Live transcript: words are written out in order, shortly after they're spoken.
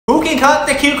Who can cut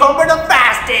the cucumber the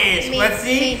fastest? Me, Let's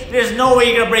see. me. There's no way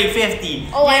you're gonna break 50.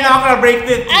 Oh, you're not gonna break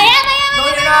 50. I am. No,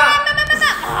 you're not.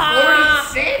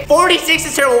 46? 46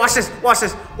 is terrible. Watch this. Watch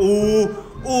this. Ooh.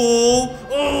 No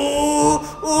way.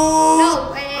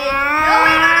 No way.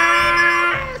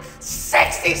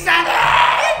 67.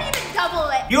 I didn't even double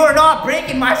it. You are not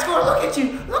breaking my score. Look at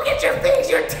you. Look at your face.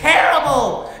 You're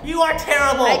terrible. You are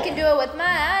terrible. I can do it with my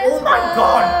eyes. Oh my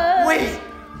God. Wait.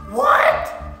 What?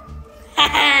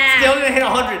 Still gonna hit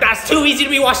 100. That's too easy to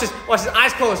be. Watch this. Watch this.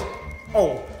 Eyes closed.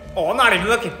 Oh, I'm not even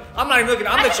looking. I'm the champ.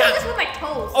 I can do this with my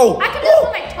toes. Oh. I can do this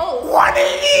with my toes.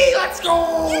 180. Let's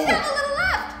go. You still have a little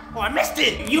left. Oh, I missed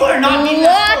it. You are not beating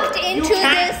that Locked score. into You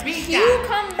can't this beat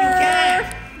cucumber.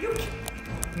 that. You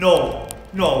can't. No.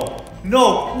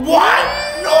 What?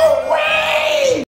 No way.